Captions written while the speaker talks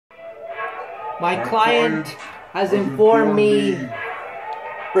My client has informed me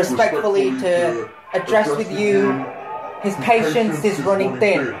respectfully to address with you his patience is running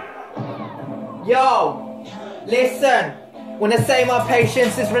thin. Yo, listen. When I say my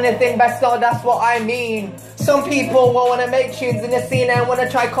patience is running thin, that's what I mean. Some people will want to make tunes in the scene and want to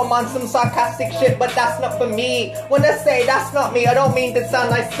try come on some sarcastic shit, but that's not for me. When I say that's not me, I don't mean to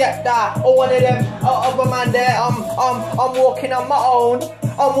sound like Skepta or one of them other man there. I'm walking on my own.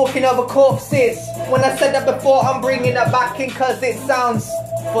 I'm walking over corpses. When I said that before, I'm bringing it back in cause it sounds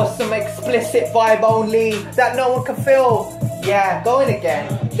for some explicit vibe only that no one can feel. Yeah, going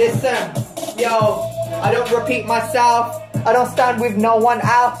again. Listen, yo, I don't repeat myself. I don't stand with no one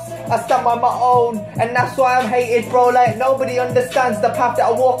else. I stand by my own, and that's why I'm hated, bro. Like, nobody understands the path that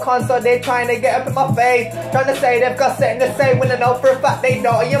I walk on, so they're trying to get up in my face, trying to say they've got something to say when I know for a fact they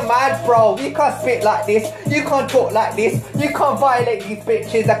don't. Are you mad, bro? You can't spit like this. You can't talk like this. You can't violate these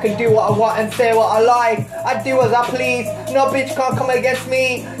bitches. I can do what I want and say what I like. I do as I please. No bitch can't come against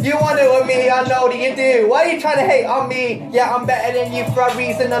me. You want it with me, I know that you do. Why are you trying to hate on me? Yeah, I'm better than you for a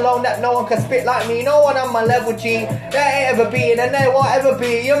reason alone that no one can spit like me. No one on my level, G. There ain't ever been and there won't ever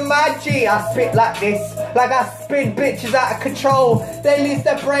be. You're mad, G. I spit like this, like I spin bitches out of control. They lose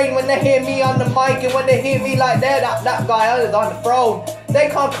their brain when they hear me on the mic, and when they hear me like that guy is on the throne. They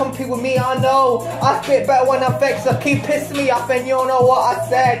can't compete with me, I know. I spit better when I'm vexed, so keep pissing me off and you don't know what I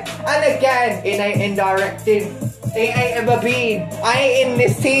said. And again, it ain't indirecting. It ain't ever been. I ain't in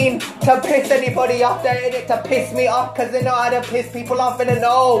this scene to piss anybody off. They're in it to piss me off cause they know how to piss people off and they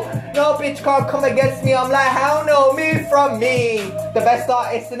know. No bitch can't come against me. I'm like, hell no, move from me. The best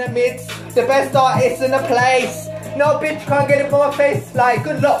artist in the midst, the best artist in the place. No bitch can't get in my face. Like,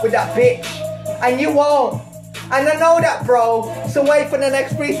 good luck with that bitch. And you won't. And I know that, bro. So wait for the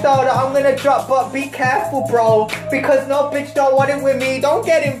next freestyle that I'm gonna drop, but be careful, bro. Because no bitch don't want it with me. Don't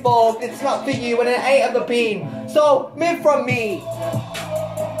get involved. It's not for you and it ain't ever been. So move from me.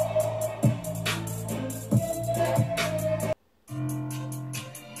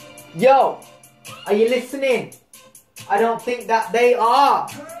 Yo, are you listening? I don't think that they are.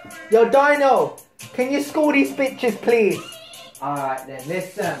 Yo, Dino, can you school these bitches, please? Alright then,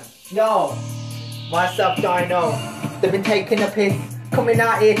 listen. Yo. Myself, Dino, they've been taking a piss, coming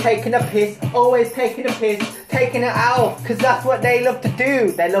out here taking a piss, always taking a piss, taking it out, cause that's what they love to do,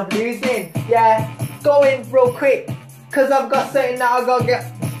 they love losing, yeah, go in real quick, cause I've got something that I gotta get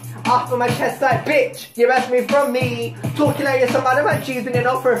off of my chest like, bitch, you asked me from me, talking like you're some other man cheesing it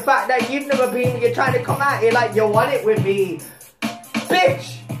up for a fact that you've never been, you're trying to come out here like you want it with me,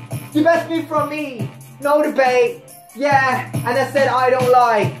 bitch, you asked me from me, no debate, yeah, and I said I don't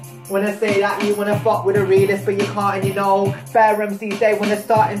lie. When I say that, you wanna fuck with a realist, but you can't, and you know. Fair MCs, they wanna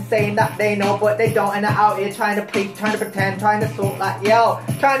start and saying that they know, but they don't, and they're out here trying to preach, trying to pretend, trying to sort like, yo,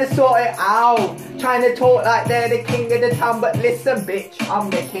 trying to sort it out, trying to talk like they're the king of the town, but listen, bitch, I'm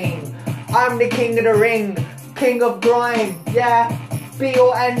the king. I'm the king of the ring, king of grime, yeah, be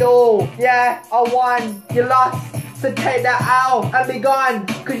all and all, yeah, I won, you lost. So take that out and be gone.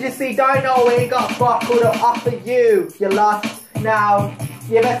 Cause you see, Dino ain't got buckle to offer you. You lost now.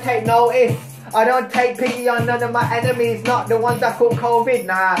 You best take notice. I don't take pity on none of my enemies, not the ones that caught COVID,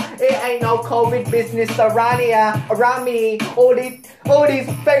 nah. It ain't no COVID business around here, around me. All these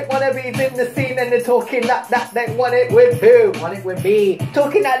fake wannabes in the scene and they're talking like that they want it with who? Want it with me.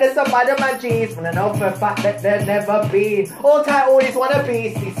 Talking like there's some other man G's when I know for a fact that they've never been. All these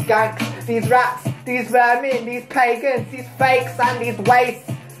wannabes, these skanks, these rats, these vermin, these pagans, these fakes and these wastes.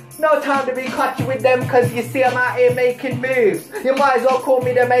 No time to be catchy with them cause you see I'm out here making moves. You might as well call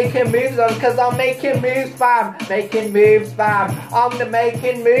me the making moves on cause I'm making moves, fam. Making moves, fam. I'm the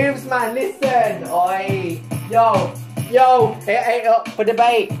making moves, man. Listen. Oi. Yo, it ain't up for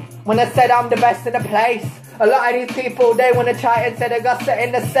debate. When I said I'm the best in the place. A lot of these people, they want to try and say they got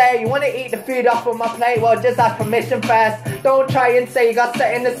something to say. You want to eat the food off of my plate? Well, just ask permission first. Don't try and say you got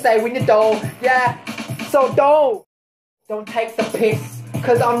something to say when you don't. Yeah, so don't take the piss.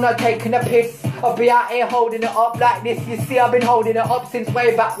 Cause I'm not taking a piss. I'll be out here holding it up like this. You see, I've been holding it up since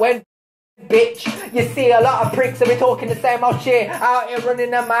way back when. Bitch, you see a lot of pricks that be talking the same old shit. Out here running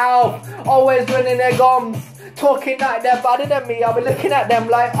their mouth, always running their gums, talking like they're better than me. I'll be looking at them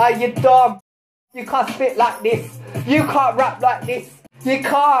like, are you dumb? You can't spit like this. You can't rap like this. You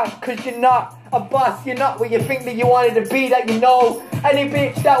can't, cause you're not a boss. You're not what you think that you wanted to be, that you know. Any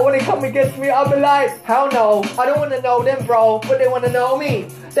bitch that wanna come against me, I'll be like, hell no. I don't wanna know them, bro, but they wanna know me.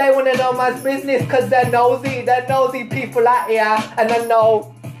 They wanna know my business cause they're nosy. They're nosy people out here, and I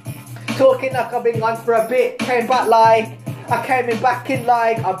know. Talking like I've been gone for a bit, came back like I came in back in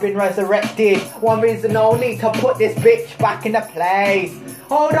like I've been resurrected. One reason only, to put this bitch back in the place.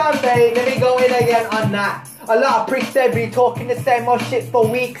 Hold on, babe, let me go in again on that. A lot of priests, they be talking the same old shit for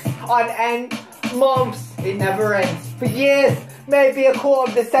weeks on end, months, it never ends. For years, maybe a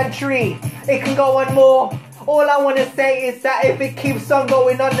quarter of the century, it can go on more. All I want to say is that if it keeps on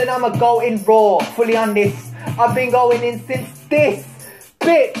going on, then I'ma go in raw. Fully on this, I've been going in since this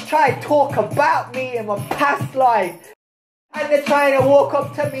bitch tried to talk about me in my past life. And they're trying to walk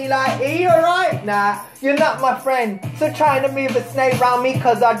up to me like, are you alright? Nah, you're not my friend. So trying to move a snake round me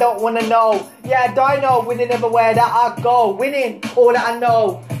cause I don't want to know. Yeah, dino winning everywhere that I go. Winning, all that I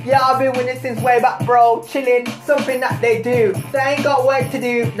know. Yeah, I've been winning since way back, bro. Chilling, something that they do. They ain't got work to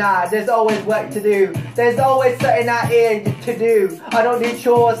do. Nah, there's always work to do. There's always something out here to do. I don't do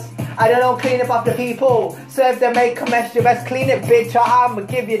chores. I don't clean up after people. So if they make a mess, you best clean it, bitch, or I'ma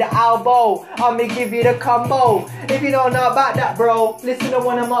give you the elbow. I'ma give you the combo. If you don't know about that, bro, listen to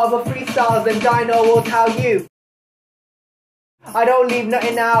one of my other freestyles and Dino will tell you. I don't leave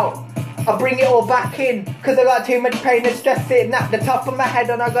nothing out. I bring it all back in, cause I got too much pain and stress sitting at the top of my head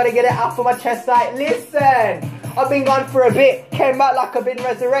and I gotta get it out of my chest like, listen, I've been gone for a bit, came back like I've been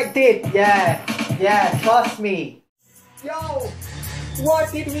resurrected. Yeah, trust me. Yo!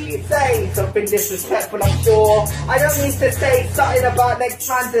 What did he say? Something disrespectful, I'm sure. I don't need to say something about next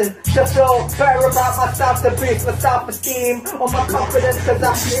time to feel better about myself, to boost my self-esteem or my confidence, cause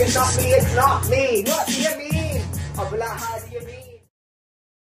that's not me, it's not me. What do you mean? I'll be like, how do you mean?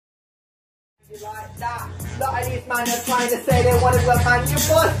 You like that? Lot of these man are trying to say they want to go, man, you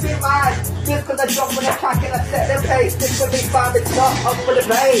must be mad. Just cause I jump on the track and I set the pace, this will be fine, it's not up for the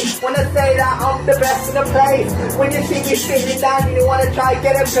base. When I say that I'm the best in the place, when you see me sitting down, you wanna try to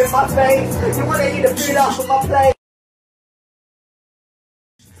get up in my face, you wanna eat the food off of my plate.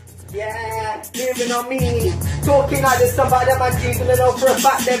 Yeah, moving on me, talking like this about them and using it all for a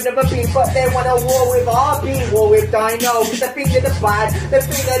fact they've never been, but they want a war with RB, war with Dino, cause they think they're the bad, they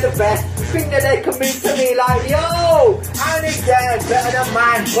think they're the best, think that they can move to me like, yo, and again, better than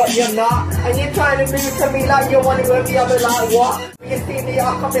man, but you're not, and you're trying to move to me like you want to go the other like what? You see me, I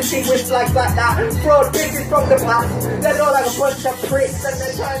come to see with flags like that, fraud bitches from the past, they're all like a bunch of pricks and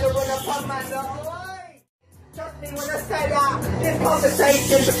they're trying to run up on man, no. Trust me when I say that, this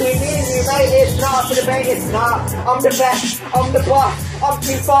conversation between me and you, mate, it's not for debate, it's not. I'm the best, I'm the boss, I'm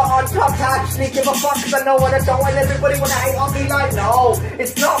too far on top to actually give a fuck, cause I know what I don't want everybody wanna hate on me like, no,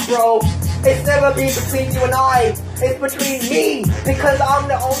 it's not, bro. It's never been between you and I, it's between me, because I'm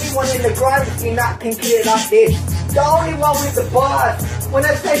the only one in the grind scene that can clear like this. The only one with the bars. When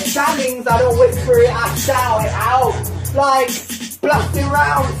I say shallings, I don't whisper it, I shout it out. Like, blasting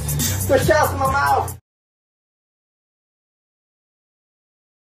rounds, the shells in my mouth.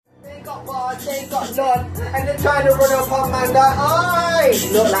 They got bars, they got none, and they're trying to run up on man that I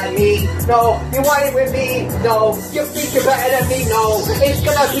look like me. No, you want it with me? No, you think you're better than me? No, it's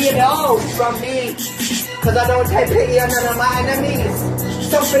gonna be a no from me, cause I don't take pity on none of my enemies.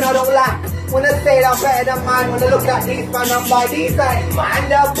 Something I don't lack. When I say I'm better than man, when I look at these man, I'm like, these like, man,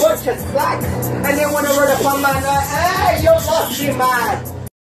 they're a bunch of slacks, and they wanna run up on man like, hey, you must be mad.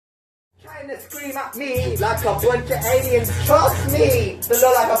 To scream at me like a bunch of aliens, trust me, they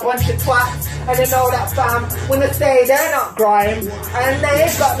look like a bunch of twats, and they know that fam, when they say they're not grime, and they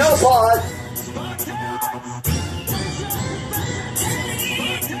ain't got no bars.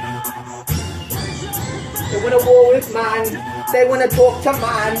 They wanna war with man, they wanna talk to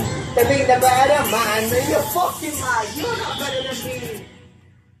man, they think they're better than man, you're fucking mad, you're not better than me.